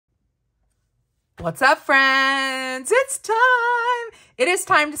What's up, friends? It's time. It is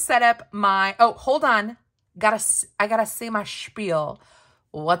time to set up my, oh, hold on. I gotta say my spiel.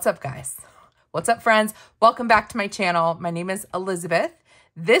 What's up, guys? What's up, friends? Welcome back to my channel. My name is Elizabeth.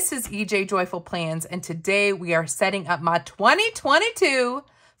 This is EJ Joyful Plans, and today we are setting up my 2022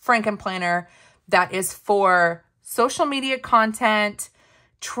 Frankenplanner that is for social media content,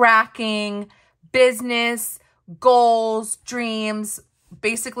 tracking, business, goals, dreams,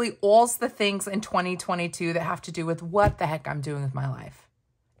 basically all the things in 2022 that have to do with what the heck I'm doing with my life.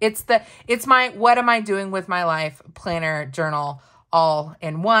 It's my what am I doing with my life planner journal all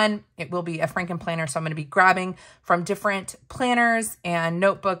in one. It will be a Frankenplanner, so I'm going to be grabbing from different planners and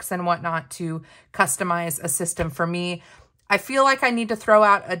notebooks and whatnot to customize a system for me. I feel like I need to throw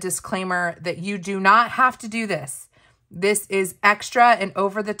out a disclaimer that you do not have to do this. This is extra and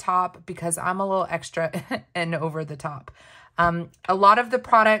over the top because I'm a little extra and over the top. A lot of the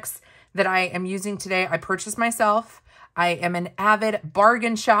products that I am using today, I purchased myself. I am an avid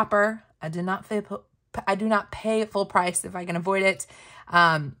bargain shopper. I do not pay full price if I can avoid it.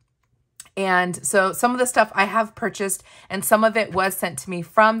 And so some of the stuff I have purchased, and some of it was sent to me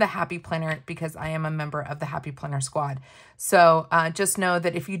from the Happy Planner because I am a member of the Happy Planner squad. So just know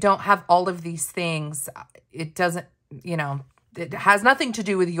that if you don't have all of these things, it doesn't, it has nothing to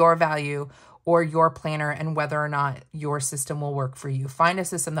do with your value or your planner and whether or not your system will work for you. Find a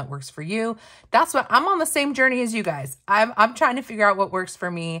system that works for you. That's what I'm on the same journey as you guys. I'm trying to figure out what works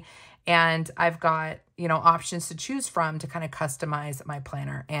for me, and I've got, options to choose from to kind of customize my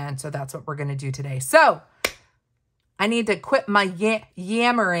planner. And so that's what we're going to do today. So I need to quit my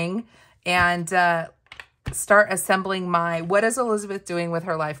yammering and start assembling my What is Elizabeth Doing with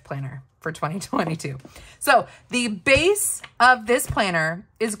Her Life planner for 2022. So the base of this planner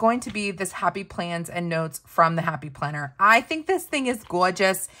is going to be this Happy Plans and Notes from the Happy Planner. I think this thing is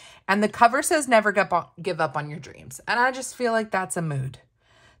gorgeous, and the cover says never give up on your dreams. And I just feel like that's a mood.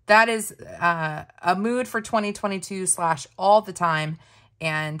 That is a mood for 2022 / all the time.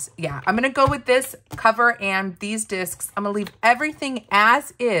 And yeah, I'm going to go with this cover and these discs. I'm going to leave everything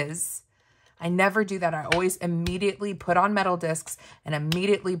as is. I never do that. I always immediately put on metal discs and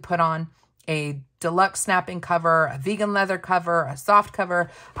immediately put on a deluxe snapping cover, a vegan leather cover, a soft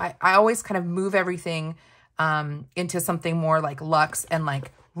cover. I always kind of move everything into something more like luxe and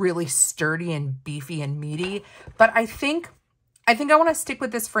like really sturdy and beefy and meaty. But I think I want to stick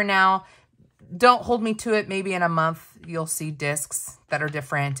with this for now. Don't hold me to it. Maybe in a month, you'll see discs that are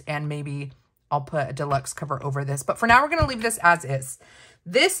different, and maybe I'll put a deluxe cover over this. But for now, we're going to leave this as is.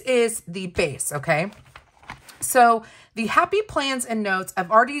 This is the base, okay? So the Happy Plans and Notes,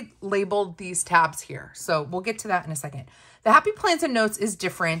 I've already labeled these tabs here. So we'll get to that in a second. The Happy Plans and Notes is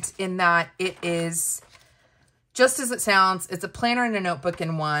different in that it is, just as it sounds, it's a planner and a notebook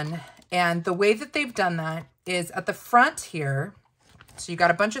in one. And the way that they've done that is at the front here. So you got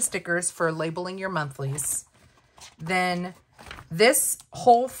a bunch of stickers for labeling your monthlies. Then this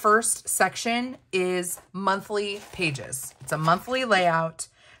whole first section is monthly pages. It's a monthly layout.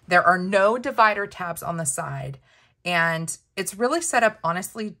 There are no divider tabs on the side. And it's really set up,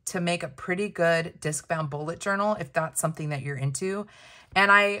 honestly, to make a pretty good disc-bound bullet journal if that's something that you're into.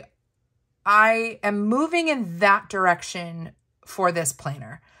 And I am moving in that direction for this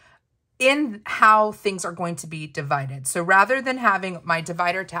planner in how things are going to be divided. So rather than having my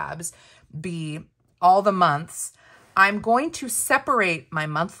divider tabs be all the months, I'm going to separate my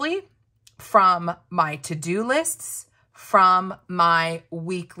monthly from my to-do lists from my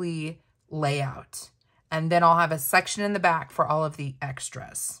weekly layout. And then I'll have a section in the back for all of the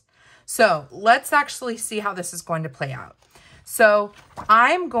extras. So let's actually see how this is going to play out. So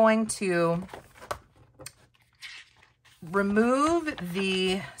I'm going to remove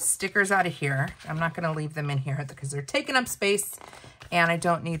the stickers out of here. I'm not going to leave them in here because they're taking up space and I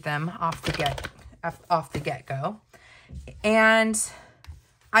don't need them off the get-go. And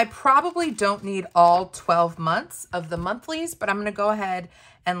I probably don't need all 12 months of the monthlies, but I'm going to go ahead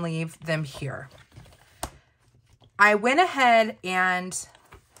and leave them here. I went ahead and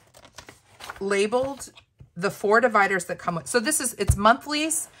labeled the 4 dividers that come with. So it's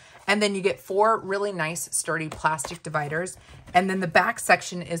monthlies, and then you get 4 really nice sturdy plastic dividers. And then the back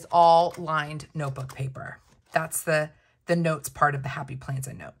section is all lined notebook paper. That's the notes part of the Happy Plans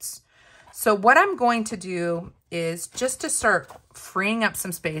and Notes. So what I'm going to do is, just to start freeing up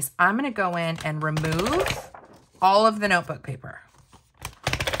some space, I'm going to go in and remove all of the notebook paper.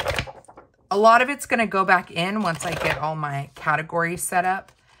 A lot of it's going to go back in once I get all my categories set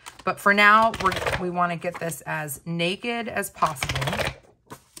up. But for now, we want to get this as naked as possible.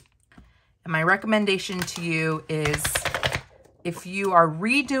 And my recommendation to you is if you are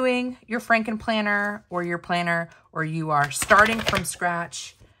redoing your Frankenplanner or your planner, or you are starting from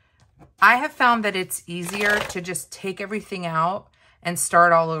scratch, I have found that it's easier to just take everything out and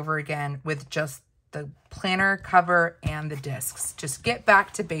start all over again with just the planner cover and the discs. Just get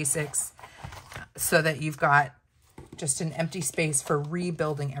back to basics so that you've got just an empty space for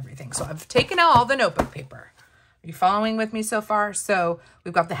rebuilding everything. So I've taken out all the notebook paper. Are you following with me so far? So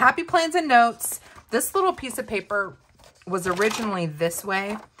we've got the happy plans and notes. This little piece of paper was originally this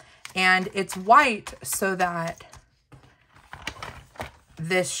way, and it's white so that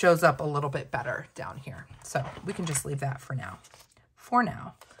this shows up a little bit better down here. So we can just leave that for now.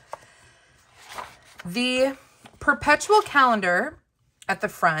 The perpetual calendar at the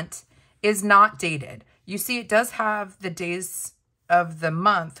front is not dated. You see, it does have the days of the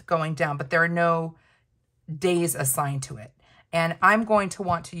month going down, but there are no days assigned to it. And I'm going to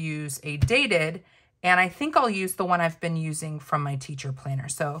want to use a dated, and I think I'll use the one I've been using from my teacher planner.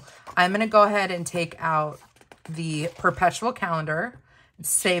 So I'm going to go ahead and take out the perpetual calendar,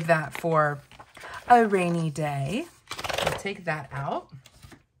 save that for a rainy day. We'll take that out.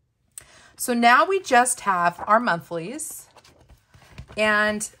 So now we just have our monthlies,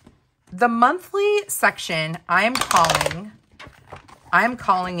 and the monthly section I'm calling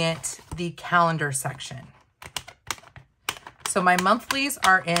it the calendar section. So my monthlies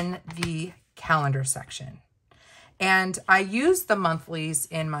are in the calendar section. And I use the monthlies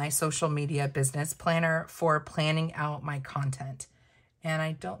in my social media business planner for planning out my content. And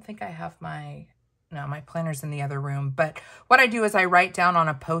I don't think I have my planner's in the other room. But what I do is I write down on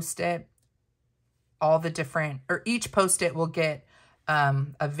a Post-it all the different, or each Post-it will get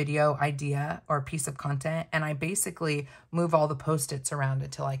a video idea or a piece of content. And I basically move all the Post-its around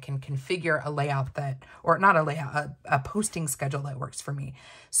until I can configure a layout that, or not a layout, a posting schedule that works for me.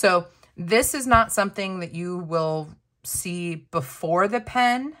 So this is not something that you will see before the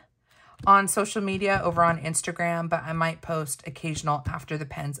pen on social media over on Instagram, but I might post occasional after the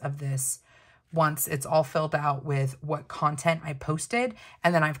pens of this once it's all filled out with what content I posted,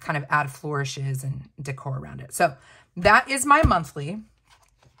 and then I've kind of add flourishes and decor around it. So that is my monthly.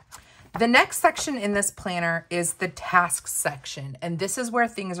 The next section in this planner is the tasks section, and this is where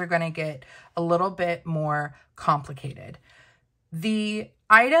things are going to get a little bit more complicated. The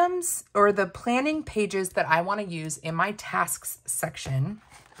items or the planning pages that I want to use in my tasks section,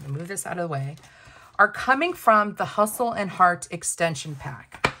 I'm going to move this out of the way, are coming from the Hustle and Heart extension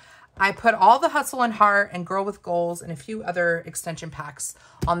pack. I put all the Hustle and Heart and Girl with Goals and a few other extension packs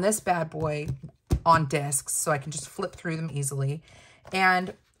on this bad boy on discs so I can just flip through them easily.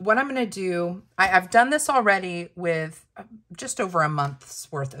 And what I'm going to do, I've done this already with just over a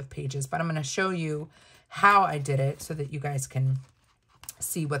month's worth of pages, but I'm going to show you how I did it so that you guys can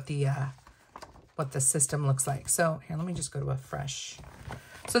see what the system looks like. So here, let me just go to a fresh.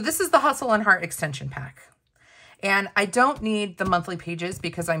 So this is the Hustle and Heart extension pack. And I don't need the monthly pages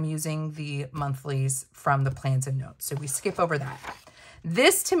because I'm using the monthlies from the plans and notes. So we skip over that.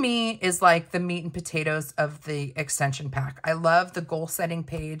 This to me is like the meat and potatoes of the extension pack. I love the goal setting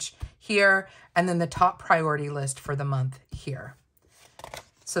page here, and then the top priority list for the month here.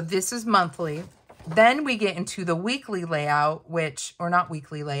 So this is monthly. Then we get into the weekly layout, or not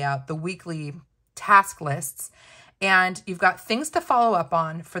weekly layout, the weekly task lists. And you've got things to follow up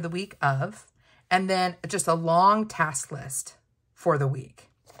on for the week of, and then just a long task list for the week.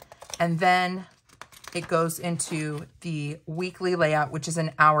 And then it goes into the weekly layout, which is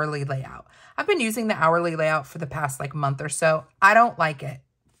an hourly layout. I've been using the hourly layout for the past month or so. I don't like it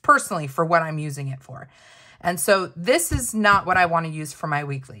personally for what I'm using it for. And so this is not what I want to use for my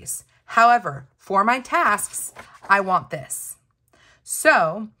weeklies. However, for my tasks, I want this.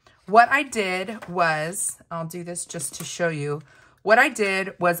 So what I did was, I'll do this just to show you. What I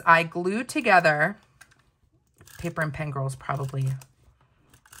did was I glued together, Paper and Pen Girl's probably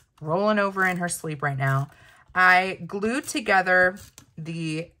rolling over in her sleep right now. I glued together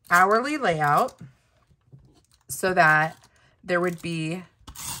the hourly layout so that there would be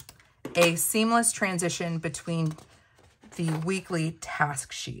a seamless transition between the weekly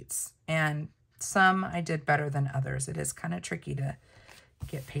task sheets. And some I did better than others. It is kind of tricky to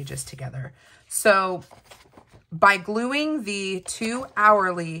get pages together. So by gluing the two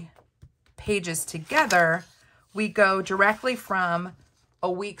hourly pages together, we go directly from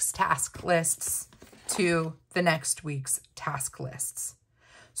a week's task lists to the next week's task lists.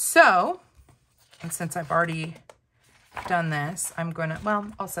 So, and since I've already done this, I'm going to, well,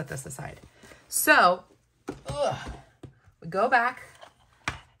 I'll set this aside. So, we go back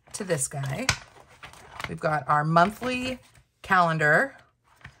to this guy. We've got our monthly calendar.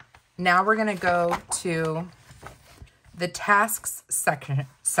 Now we're going to go to the tasks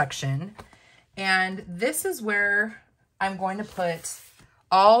section. And this is where I'm going to put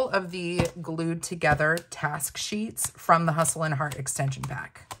all of the glued together task sheets from the Hustle and Heart extension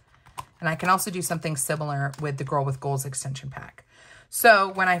pack. And I can also do something similar with the Girl with Goals extension pack.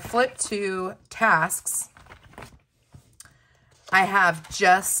 So when I flip to tasks, I have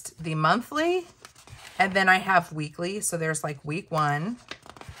just the monthly, and then I have weekly. So there's like week 1,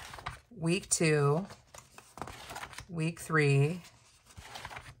 week 2, week 3,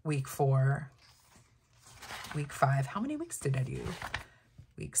 week 4, week 5. How many weeks did I do?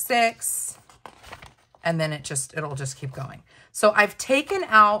 Week 6, and then it'll just keep going. So I've taken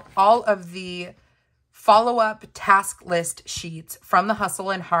out all of the follow-up task list sheets from the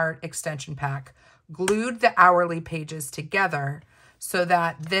Hustle and Heart extension pack, glued the hourly pages together so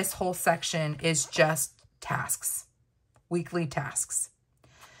that this whole section is just tasks, weekly tasks.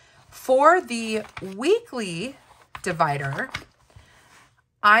 For the weekly divider,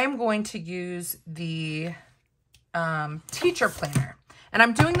 I'm going to use the teacher planner. And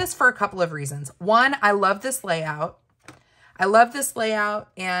I'm doing this for a couple of reasons. One, I love this layout.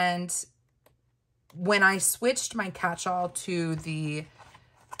 And when I switched my catch-all to the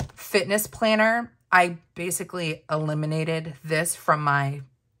fitness planner, I basically eliminated this from my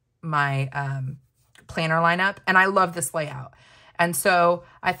planner lineup, and I love this layout. And so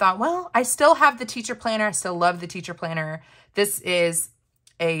I thought, well, I still have the teacher planner. I still love the teacher planner. This is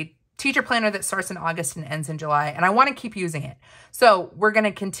a teacher planner that starts in August and ends in July, and I want to keep using it. So we're going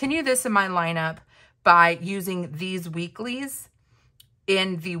to continue this in my lineup by using these weeklies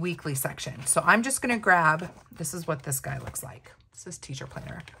in the weekly section. So I'm just going to grab, this is what this guy looks like. This is teacher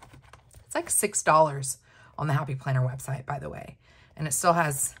planner. It's like $6 on the Happy Planner website, by the way, and it still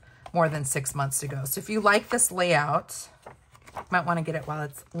has more than 6 months to go. So if you like this layout, you might want to get it while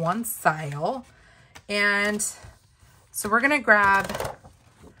it's on sale. And so we're going to grab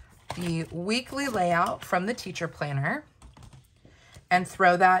the weekly layout from the teacher planner and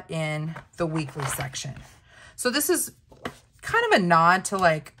throw that in the weekly section. So this is kind of a nod to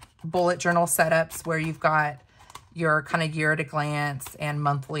like bullet journal setups where you've got your kind of year at a glance and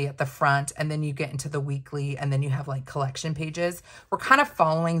monthly at the front, and then you get into the weekly, and then you have like collection pages. We're kind of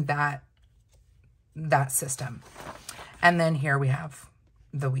following that system. And then here we have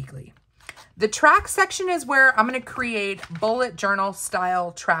the weekly. The track section is where I'm going to create bullet journal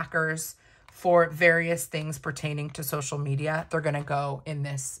style trackers for various things pertaining to social media. They're going to go in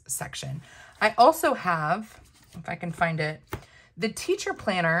this section. I also have, if I can find it, the teacher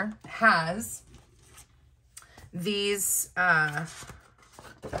planner has these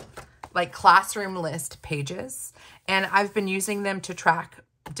like classroom list pages, and I've been using them to track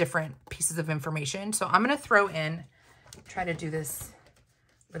different pieces of information. So I'm going to throw in, try to do this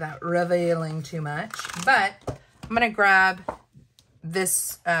without revealing too much, but I'm going to grab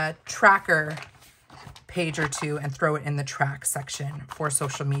this tracker page or two and throw it in the track section for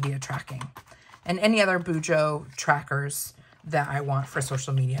social media tracking. And any other Bujo trackers that I want for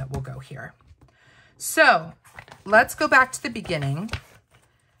social media will go here. So let's go back to the beginning,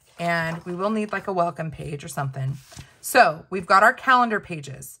 and we will need like a welcome page or something. So we've got our calendar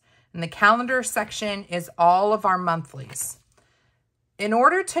pages, and the calendar section is all of our monthlies. In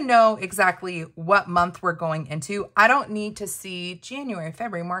order to know exactly what month we're going into, I don't need to see January,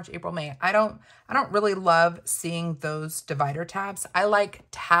 February, March, April, May. I don't really love seeing those divider tabs. I like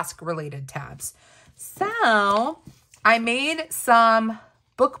task-related tabs. So I made some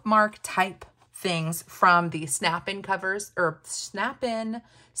bookmark type things from the snap-in covers or snap-in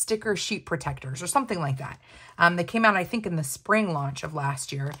sticker sheet protectors or something like that. They came out, I think, in the spring launch of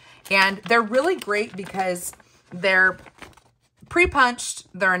last year. And they're really great because they're pre-punched.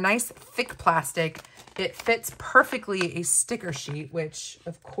 They're a nice thick plastic. It fits perfectly a sticker sheet, which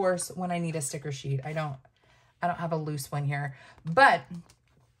of course, when I need a sticker sheet, I don't have a loose one here, but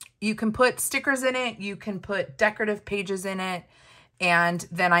you can put stickers in it. You can put decorative pages in it. And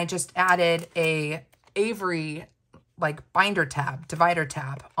then I just added a Avery like binder tab, divider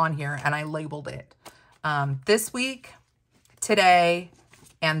tab on here, and I labeled it this week, today,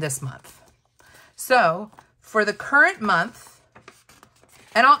 and this month. So for the current month,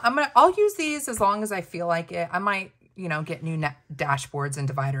 and I'll use these as long as I feel like it. I might, you know, get new dashboards and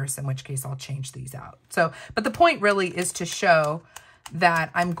dividers, in which case I'll change these out. So, but the point really is to show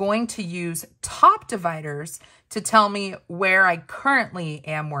that I'm going to use top dividers to tell me where I currently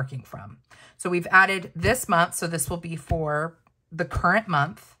am working from. So we've added this month, so this will be for the current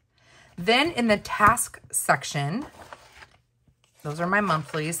month. Then in the task section, those are my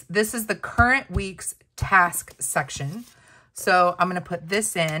monthlies. This is the current week's task section. So I'm going to put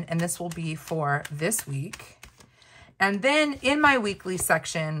this in, and this will be for this week. And then in my weekly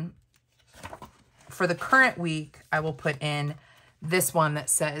section, for the current week, I will put in this one that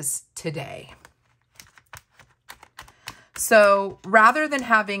says today. So rather than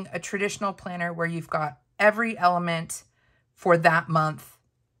having a traditional planner where you've got every element for that month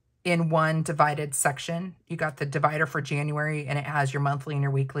in one divided section, you got the divider for January and it has your monthly and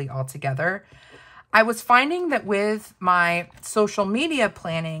your weekly all together. I was finding that with my social media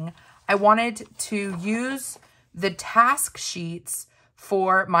planning, I wanted to use the task sheets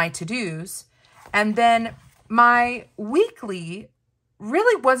for my to-dos, and then my weekly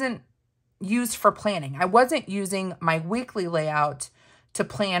really wasn't used for planning. I wasn't using my weekly layout to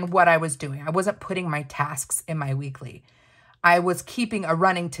plan what I was doing. I wasn't putting my tasks in my weekly. I was keeping a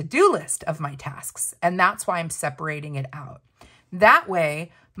running to-do list of my tasks, and that's why I'm separating it out. That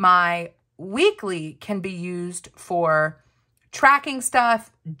way, my weekly can be used for tracking stuff,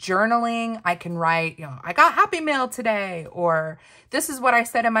 journaling. I can write, I got happy mail today, or this is what I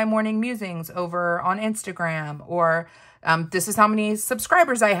said in my morning musings over on Instagram, or this is how many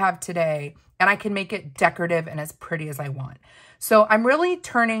subscribers I have today. And I can make it decorative and as pretty as I want. So I'm really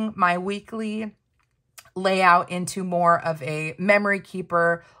turning my weekly layout into more of a memory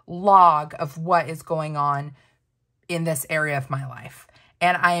keeper log of what is going on in this area of my life.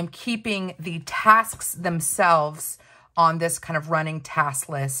 And I am keeping the tasks themselves on this kind of running task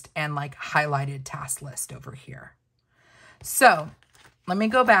list and like highlighted task list over here. So let me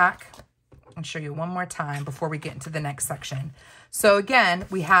go back and show you one more time before we get into the next section. So again,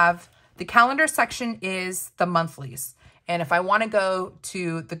 we have the calendar section is the monthlies. And if I want to go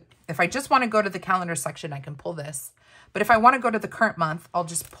to if I just want to go to the calendar section, I can pull this. But if I want to go to the current month, I'll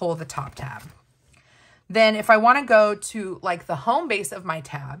just pull the top tab. Then if I want to go to like the home base of my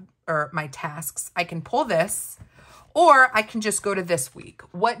tab or my tasks, I can pull this, or I can just go to this week.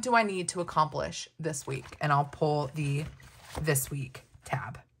 What do I need to accomplish this week? And I'll pull the this week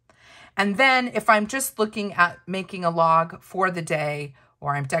tab. And then if I'm just looking at making a log for the day,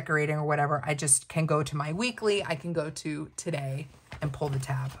 or I'm decorating or whatever, I just can go to my weekly. I can go to today and pull the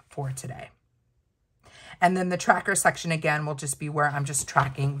tab for today. And then the tracker section again will just be where I'm just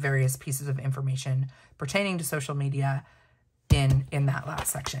tracking various pieces of information pertaining to social media in that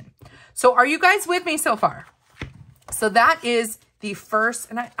last section. So are you guys with me so far? So that is the first,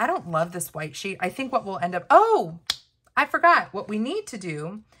 and I don't love this white sheet. I think what we'll end up, oh, I forgot. What we need to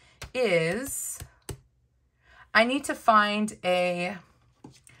do is I need to find I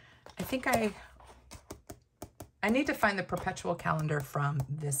need to find the perpetual calendar from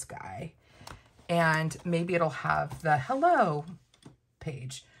this guy, and maybe it'll have the hello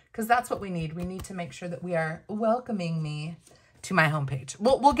page, because that's what we need. We need to make sure that we are welcoming me to my homepage.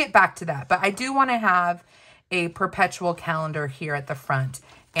 We'll get back to that, but I do want to have a perpetual calendar here at the front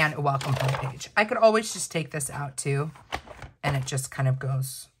and a welcome homepage. I could always just take this out too, and it just kind of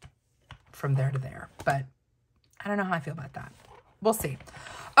goes from there to there, but I don't know how I feel about that. We'll see.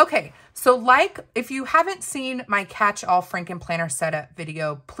 Okay, so like if you haven't seen my catch-all Frankenplanner setup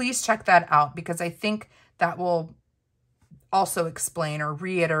video, please check that out, because I think that will also explain or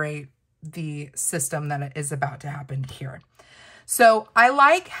reiterate the system that is about to happen here. So I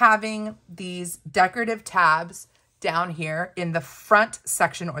like having these decorative tabs down here in the front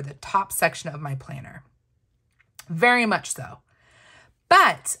section or the top section of my planner. Very much so.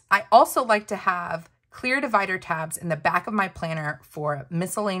 But I also like to have clear divider tabs in the back of my planner for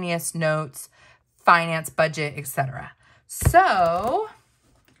miscellaneous notes, finance, budget, etc. So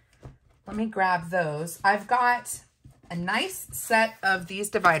let me grab those. I've got a nice set of these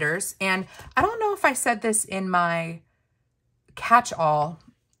dividers, and I don't know if I said this in my catch-all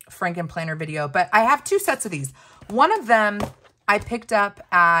Frankenplanner video, but I have two sets of these. One of them I picked up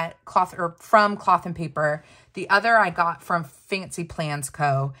at from Cloth and Paper. The other I got from Fancy Plans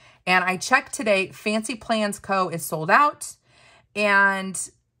Co. And I checked today, Fancy Plans Co. is sold out, and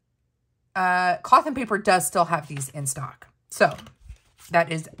Cloth and Paper does still have these in stock. So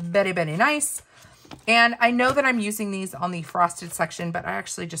that is very, very nice. And I know that I'm using these on the frosted section, but I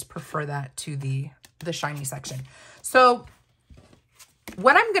actually just prefer that to the shiny section. So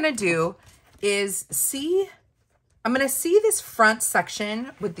what I'm going to do is I'm going to see this front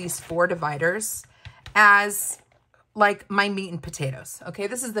section with these 4 dividers as like my meat and potatoes. Okay.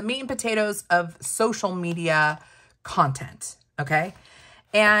 This is the meat and potatoes of social media content. Okay.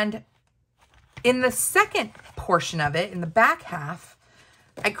 And in the second portion of it, in the back half,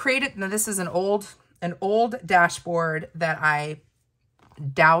 I created, now this is an old dashboard that I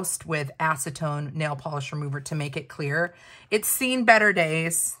doused with acetone nail polish remover to make it clear. It's seen better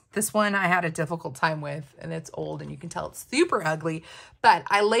days. This one I had a difficult time with, and it's old and you can tell it's super ugly, but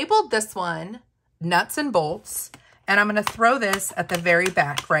I labeled this one nuts and bolts. And I'm going to throw this at the very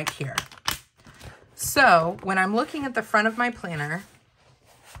back right here. So when I'm looking at the front of my planner,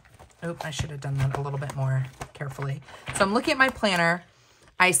 I should have done that a little bit more carefully. So I'm looking at my planner.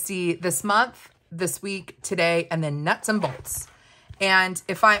 I see this month, this week, today, and then nuts and bolts. And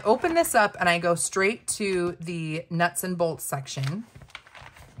if I open this up and I go straight to the nuts and bolts section,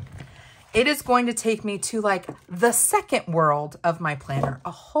 it is going to take me to like the second world of my planner,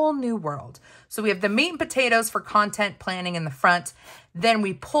 a whole new world. So we have the meat and potatoes for content planning in the front. Then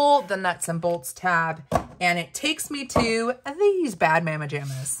we pull the nuts and bolts tab and it takes me to these bad mama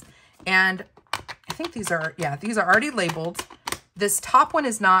jammas. And I think these are already labeled. This top one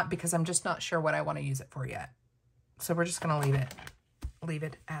is not, because I'm just not sure what I want to use it for yet. So we're just going to leave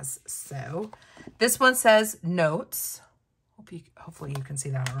it as so. This one says notes. Hopefully you can see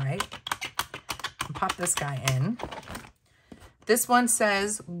that all right. And pop this guy in. This one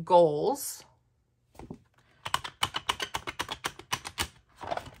says goals.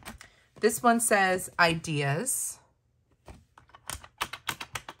 This one says ideas.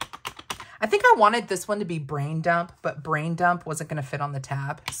 I think I wanted this one to be brain dump, but brain dump wasn't going to fit on the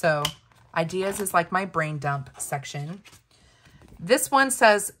tab. So ideas is like my brain dump section. This one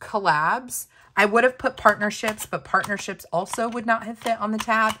says collabs. I would have put partnerships, but partnerships also would not have fit on the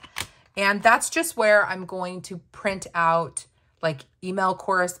tab. And that's just where I'm going to print out like email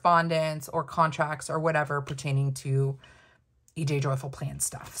correspondence or contracts or whatever pertaining to EJ Joyful Plan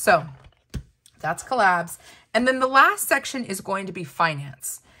stuff. So that's collabs. And then the last section is going to be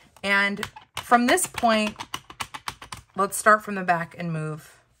finance. And from this point, let's start from the back and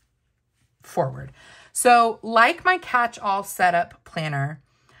move forward. So like my catch-all setup planner,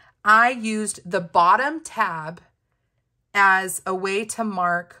 I used the bottom tab as a way to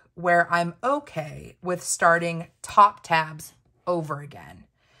mark where I'm okay with starting top tabs over again.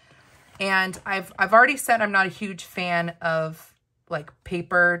 And I've already said I'm not a huge fan of like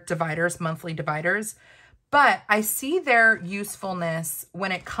paper dividers, monthly dividers, but I see their usefulness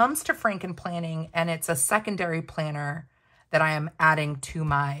when it comes to Frankenplanning, and it's a secondary planner that I am adding to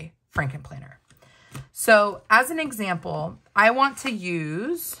my Frankenplanner. So as an example, I want to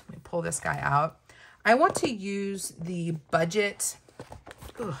use, let me pull this guy out. I want to use the budget.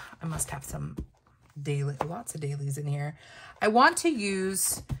 I must have some lots of dailies in here. I want to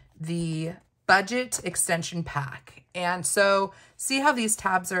use the budget extension pack. And so see how these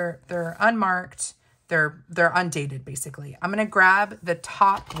tabs they're unmarked. They're undated basically. I'm going to grab the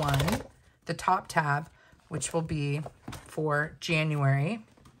top one, the top tab, which will be for January.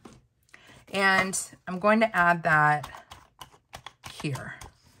 And I'm going to add that here.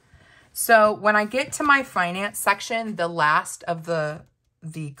 So when I get to my finance section, the last of the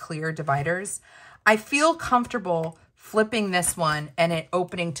clear dividers, I feel comfortable flipping this one and it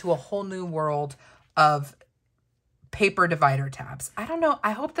opening to a whole new world of paper divider tabs. I don't know.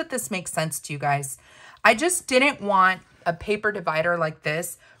 I hope that this makes sense to you guys. I just didn't want a paper divider like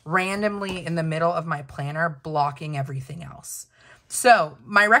this randomly in the middle of my planner blocking everything else. So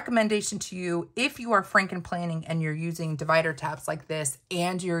my recommendation to you, if you are Frankenplanning and you're using divider tabs like this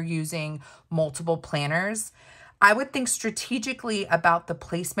and you're using multiple planners, I would think strategically about the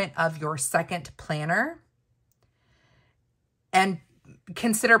placement of your second planner and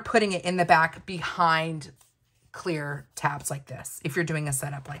consider putting it in the back behind clear tabs like this, if you're doing a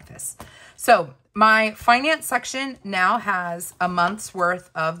setup like this. So my finance section now has a month's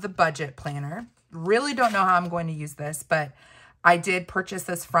worth of the budget planner. Really don't know how I'm going to use this, but I did purchase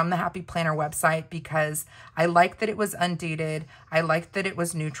this from the Happy Planner website because I liked that it was undated. I liked that it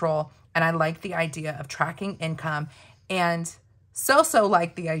was neutral, and I liked the idea of tracking income, and so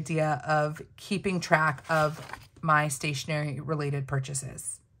like the idea of keeping track of my stationery related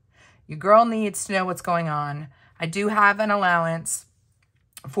purchases. Your girl needs to know what's going on. I do have an allowance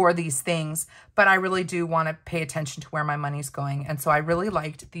for these things, but I really do want to pay attention to where my money's going. And so I really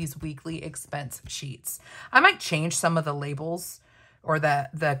liked these weekly expense sheets. I might change some of the labels or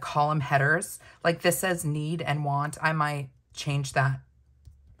the column headers. Like this says need and want. I might change that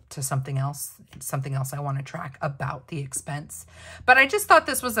to something else I want to track about the expense. But I just thought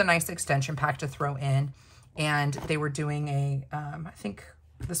this was a nice extension pack to throw in. And they were doing a, I think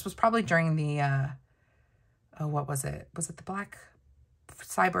this was probably during the, what was it? Was it the Black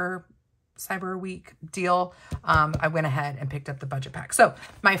Cyber Week deal? I went ahead and picked up the budget pack. So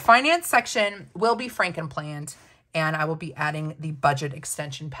my finance section will be Frankenplanned, and I will be adding the budget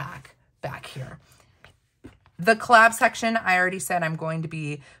extension pack back here. The collab section, I already said I'm going to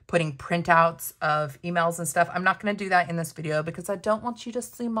be putting printouts of emails and stuff. I'm not going to do that in this video because I don't want you to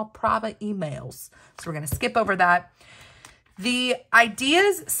see my private emails. So we're going to skip over that. The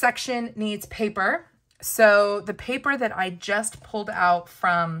ideas section needs paper. So the paper that I just pulled out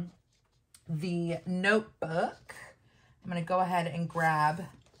from the notebook, I'm going to go ahead and grab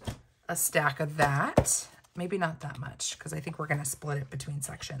a stack of that. Maybe not that much, because I think we're going to split it between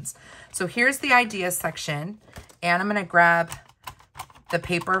sections. So here's the ideas section, and I'm going to grab the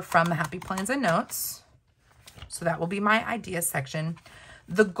paper from the Happy Plans and Notes. So that will be my ideas section.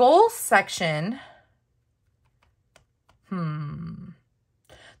 The goals section,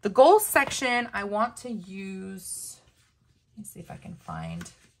 the goals section, I want to use, let me see if I can find,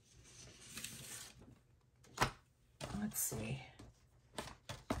 let's see.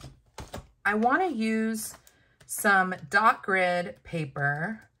 I want to use some dot grid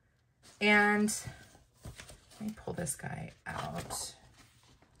paper, and let me pull this guy out.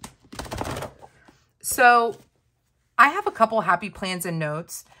 So I have a couple Happy Plans and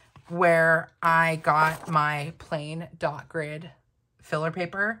Notes where I got my plain dot grid filler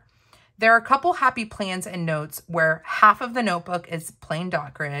paper. There are a couple Happy Plans and Notes where half of the notebook is plain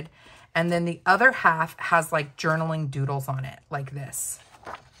dot grid, and then the other half has like journaling doodles on it, like this.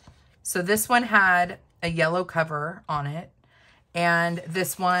 So this one had a yellow cover on it, and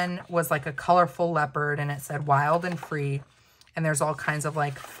this one was like a colorful leopard, and it said wild and free, and there's all kinds of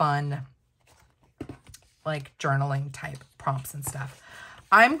like fun, like journaling type prompts and stuff.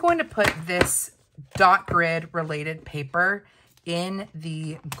 I'm going to put this dot grid related paper in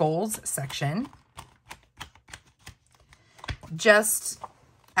the goals section, just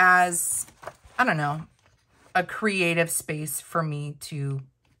as, I don't know, a creative space for me to,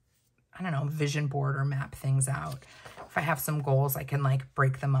 I don't know, vision board or map things out. If I have some goals, I can like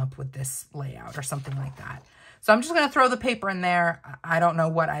break them up with this layout or something like that. So I'm just going to throw the paper in there. I don't know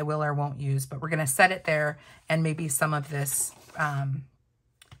what I will or won't use, but we're going to set it there, and maybe some of this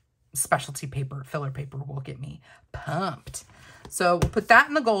specialty paper, filler paper, will get me pumped. So we'll put that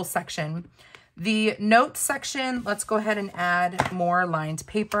in the goals section. The notes section, let's go ahead and add more lined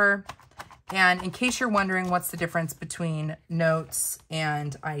paper. And in case you're wondering what's the difference between notes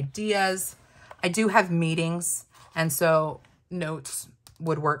and ideas, I do have meetings, and so notes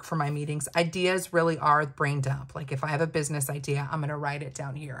would work for my meetings. Ideas really are brain dump. Like if I have a business idea, I'm going to write it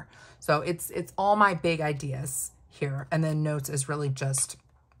down here. So it's all my big ideas here. And then notes is really just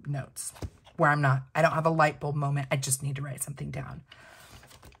notes where I don't have a light bulb moment. I just need to write something down.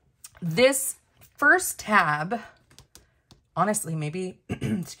 This first tab, honestly, maybe,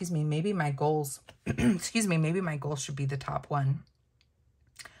 excuse me, maybe my goals, excuse me, maybe my goals should be the top one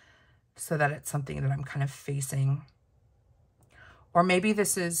so that it's something that I'm kind of facing. Or maybe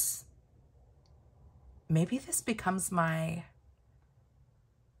this is, maybe this becomes my,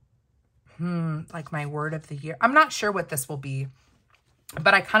 like my word of the year. I'm not sure what this will be,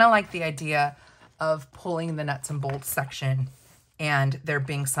 but I kind of like the idea of pulling the nuts and bolts section and there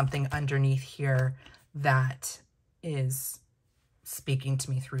being something underneath here that is speaking to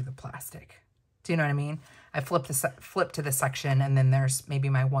me through the plastic. Do you know what I mean? I flip to the section, and then there's maybe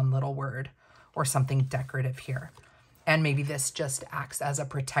my one little word or something decorative here. And maybe this just acts as a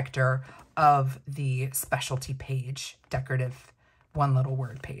protector of the specialty page, decorative one little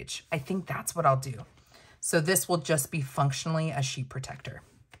word page. I think that's what I'll do. So this will just be functionally a sheet protector.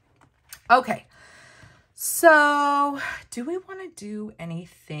 Okay, so do we want to do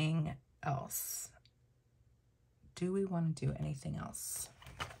anything else? Do we want to do anything else?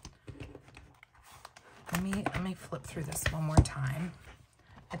 Let me flip through this one more time.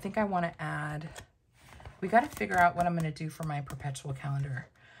 I think I want to add, we got to figure out what I'm going to do for my perpetual calendar.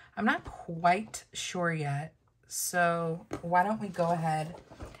 I'm not quite sure yet. So why don't we go ahead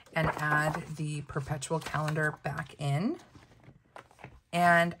and add the perpetual calendar back in.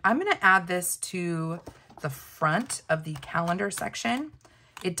 And I'm going to add this to the front of the calendar section.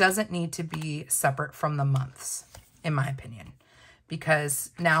 It doesn't need to be separate from the months, in my opinion,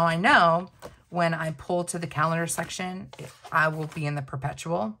 because now I know when I pull to the calendar section, I will be in the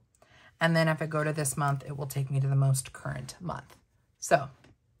perpetual. And then if I go to this month, it will take me to the most current month. So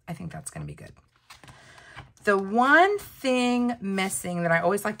I think that's going to be good. The one thing missing that I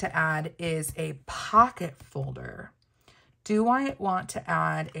always like to add is a pocket folder. Do I want to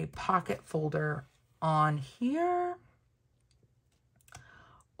add a pocket folder on here?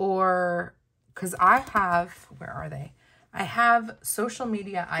 Or, because I have, where are they? I have social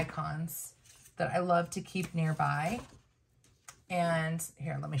media icons that I love to keep nearby. And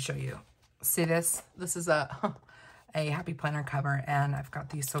here, let me show you. See this? This is a Happy Planner cover, and I've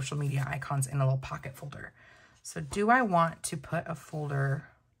got these social media icons in a little pocket folder. So do I want to put a folder?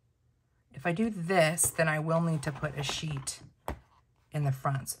 If I do this, then I will need to put a sheet in the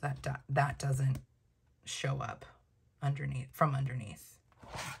front so that that doesn't show up underneath, from underneath.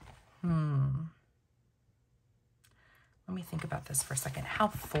 Let me think about this for a second. How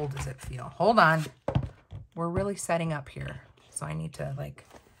full does it feel? Hold on. We're really setting up here. So I need to like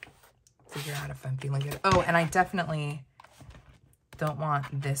figure out if I'm feeling good. Oh, and I definitely don't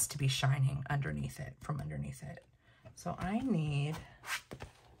want this to be shining underneath it, from underneath it. So I need,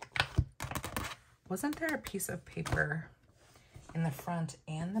 wasn't there a piece of paper in the front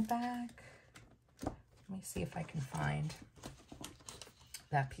and the back? Let me see if I can find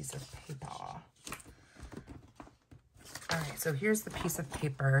that piece of paper. All right, so here's the piece of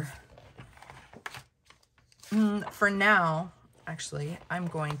paper. For now, actually, I'm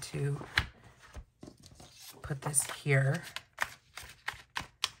going to put this here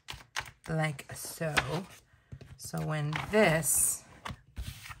like so. So when this,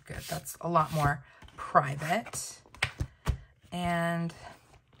 good, that's a lot more private. And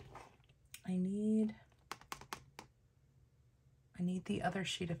I need the other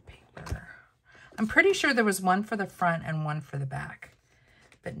sheet of paper. I'm pretty sure there was one for the front and one for the back,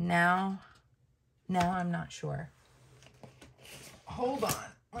 but now I'm not sure. Hold on.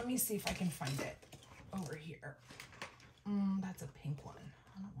 Let me see if I can find it over here. That's a pink one.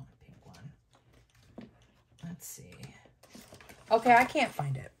 I don't want a pink one. Let's see. Okay, I can't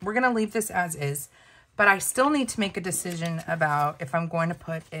find it. We're going to leave this as is, but I still need to make a decision about if I'm going to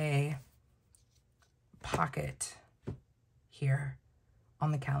put a pocket here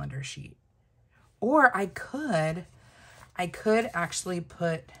on the calendar sheet. Or I could actually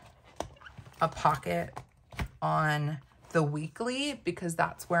put a pocket on the weekly because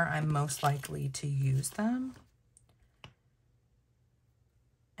that's where I'm most likely to use them.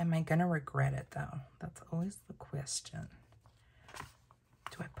 Am I gonna regret it though? That's always the question.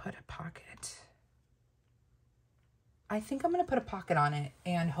 Do I put a pocket? I think I'm gonna put a pocket on it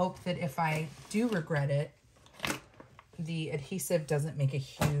and hope that if I do regret it, the adhesive doesn't make a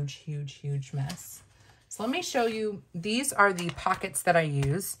huge mess. So let me show you. These are the pockets that I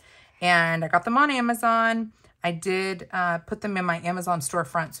use, and I got them on Amazon. I did put them in my Amazon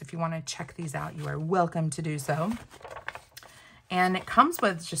storefront, so if you want to check these out, you are welcome to do so. And it comes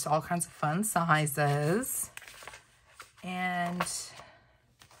with just all kinds of fun sizes. And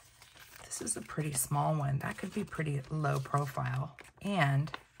this is a pretty small one. That could be pretty low profile, and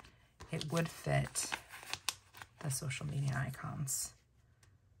it would fit the social media icons.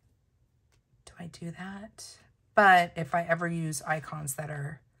 Do I do that? But if I ever use icons that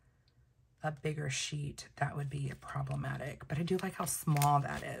are a bigger sheet, that would be problematic. But I do like how small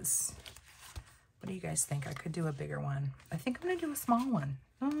that is. What do you guys think? I could do a bigger one. I think I'm gonna do a small one.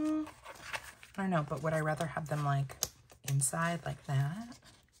 I don't know, but would I rather have them like inside like that?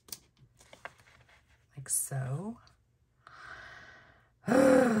 Like so?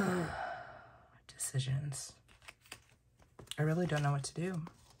 Decisions. I really don't know what to do.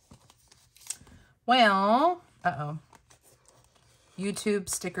 Well, YouTube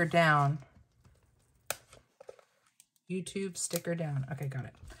sticker down. YouTube sticker down. Okay, got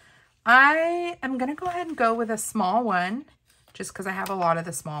it. I am going to go ahead and go with a small one just because I have a lot of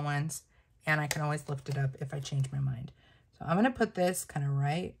the small ones and I can always lift it up if I change my mind. So I'm going to put this kind of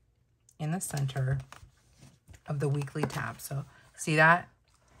right in the center of the weekly tab. So see that?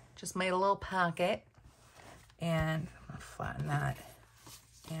 Just made a little pocket, and I'm going to flatten that,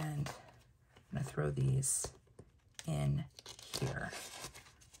 and I'm going to throw these in here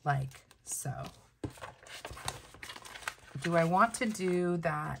like so. Do I want to do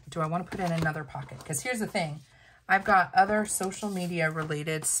that? Do I want to put in another pocket? Because here's the thing. I've got other social media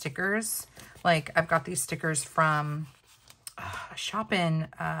related stickers. Like I've got these stickers from a shop in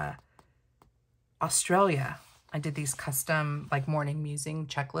Australia. I did these custom like morning musing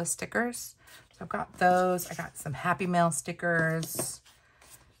checklist stickers. So I've got those. I got some Happy Mail stickers,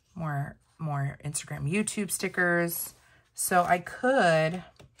 more Instagram, YouTube stickers. So I could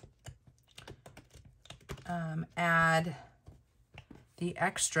add the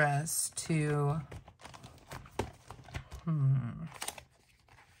extras to,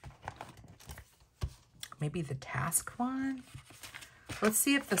 maybe the task one. Let's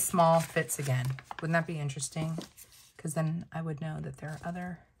see if the small fits again. Wouldn't that be interesting? Because then I would know that there are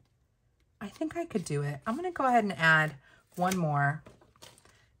other, I think I could do it. I'm going to go ahead and add one more,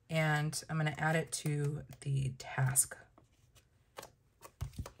 and I'm going to add it to the task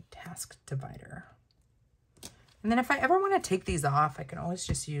divider. And then if I ever want to take these off, I can always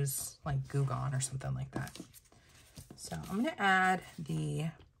just use like Glue Gun or something like that. So I'm going to add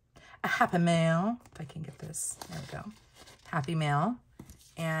a Happy Mail, if I can get this. There we go. Happy Mail.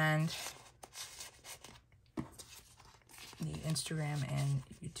 And the Instagram and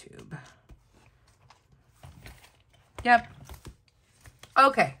YouTube. Yep.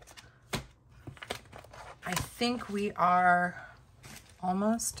 Okay. I think we are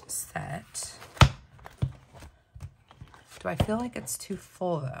almost set. Do I feel like it's too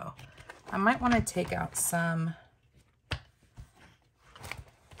full though? I might want to take out some. I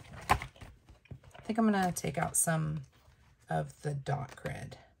think I'm going to take out some of the dot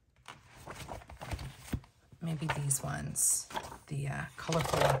grid. Maybe these ones, the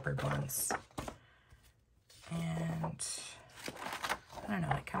colorful leopard ones. And I don't know,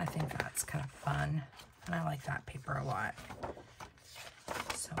 I kind of think that's kind of fun. And I like that paper a lot.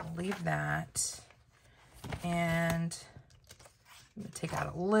 So we'll leave that. And I'm going to take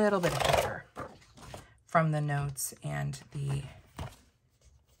out a little bit of paper from the notes and the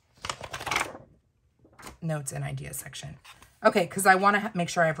notes and ideas section. Okay, because I want to make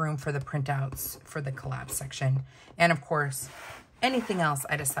sure I have room for the printouts for the collab section. And of course, anything else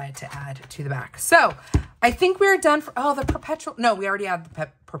I decide to add to the back. So I think we're done for, oh, the perpetual, no, we already had the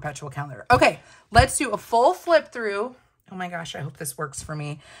perpetual calendar. Okay, let's do a full flip through. Oh my gosh, I hope this works for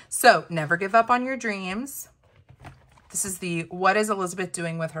me. So never give up on your dreams. This is the What is Elizabeth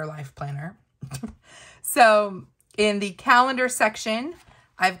Doing with Her Life Planner. So in the calendar section,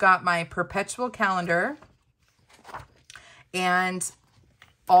 I've got my perpetual calendar and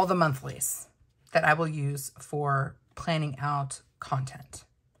all the monthlies that I will use for planning out content.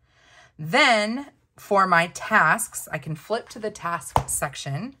 Then for my tasks, I can flip to the task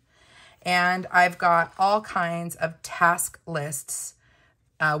section and I've got all kinds of task lists.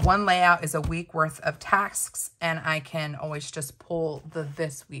 One layout is a week worth of tasks, and I can always just pull the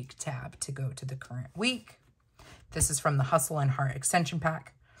This Week tab to go to the current week. This is from the Hustle and Heart extension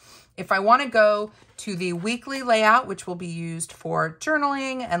pack. If I want to go to the weekly layout, which will be used for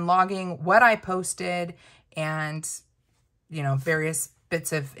journaling and logging what I posted and, you know, various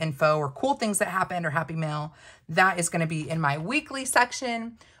bits of info or cool things that happened or happy mail, that is going to be in my weekly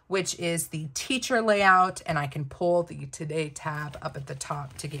section, which is the teacher layout, and I can pull the Today tab up at the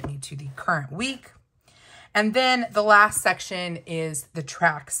top to get me to the current week. And then the last section is the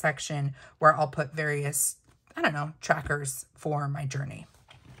track section, where I'll put various, I don't know, trackers for my journey,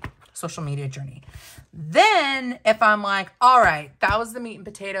 social media journey. Then if I'm like, all right, that was the meat and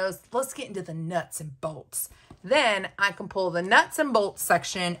potatoes, let's get into the nuts and bolts. Then I can pull the nuts and bolts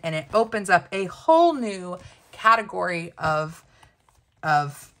section, and it opens up a whole new category of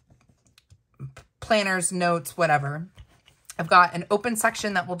planners, notes, whatever. I've got an open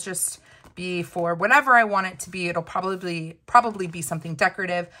section that will just be for whatever I want it to be. It'll probably be something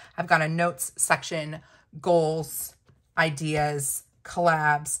decorative. I've got a notes section, goals, ideas,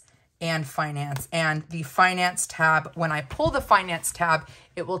 collabs, and finance. And the finance tab, when I pull the finance tab,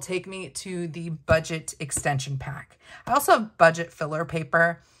 it will take me to the budget extension pack. I also have budget filler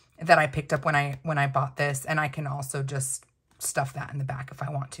paper that I picked up when I bought this, and I can also just stuff that in the back if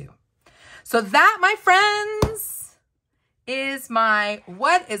I want to. So that, my friends, is my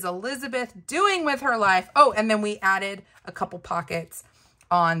What is Elizabeth Doing with Her Life? Oh, and then we added a couple pockets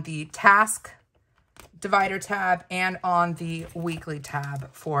on the task divider tab and on the weekly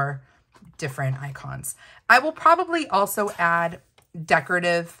tab for different icons. I will probably also add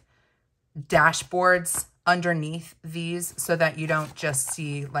decorative dashboards underneath these so that you don't just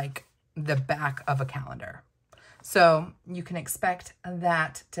see like the back of a calendar. So you can expect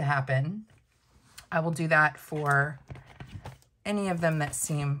that to happen. I will do that for any of them that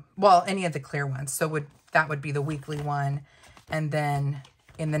seem, well, any of the clear ones. So that would be the weekly one. And then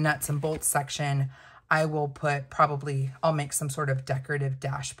in the nuts and bolts section, I will put I'll make some sort of decorative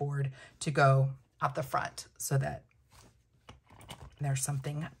dashboard to go at the front so that there's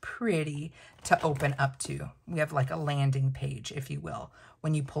something pretty to open up to. We have like a landing page, if you will.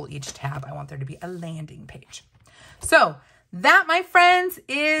 When you pull each tab, I want there to be a landing page. So that, my friends,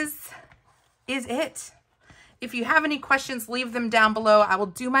 is it. If you have any questions, leave them down below. I will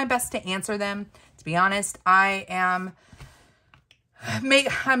do my best to answer them. To be honest, I'm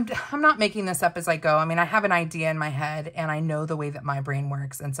not making this up as I go. I mean, I have an idea in my head and I know the way that my brain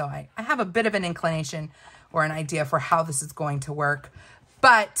works. And so I have a bit of an inclination or an idea for how this is going to work.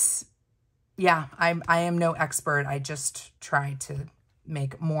 But yeah, I am no expert. I just try to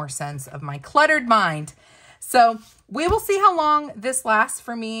make more sense of my cluttered mind. So we will see how long this lasts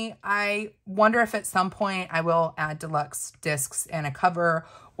for me. I wonder if at some point I will add deluxe discs and a cover,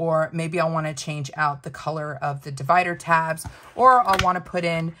 or maybe I'll want to change out the color of the divider tabs, or I'll want to put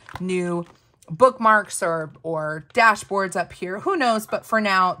in new bookmarks or dashboards up here. Who knows? But for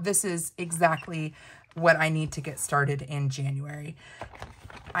now, this is exactly what I need to get started in January.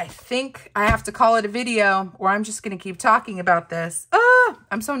 I think I have to call it a video, or I'm just going to keep talking about this.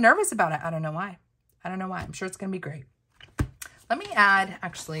 I'm so nervous about it. I don't know why. I'm sure it's going to be great. Let me add,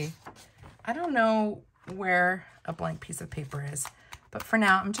 actually, I don't know where a blank piece of paper is. But for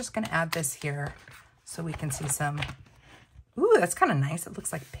now, I'm just going to add this here so we can see some. Ooh, that's kind of nice. It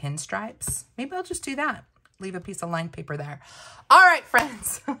looks like pinstripes. Maybe I'll just do that. Leave a piece of lined paper there. All right,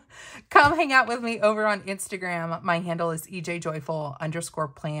 friends, come hang out with me over on Instagram. My handle is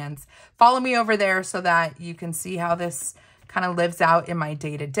ejjoyful_plans. Follow me over there so that you can see how this kind of lives out in my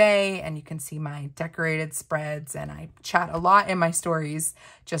day-to-day, and you can see my decorated spreads, and I chat a lot in my stories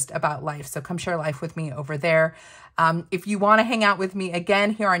just about life. So come share life with me over there. If you want to hang out with me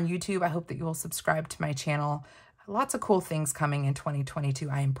again here on YouTube, I hope that you will subscribe to my channel. Lots of cool things coming in 2022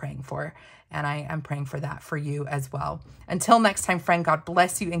 I am praying for, and I am praying for that for you as well. Until next time, friend, God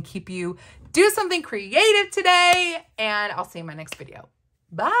bless you and keep you. Do something creative today, and I'll see you in my next video.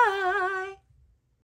 Bye.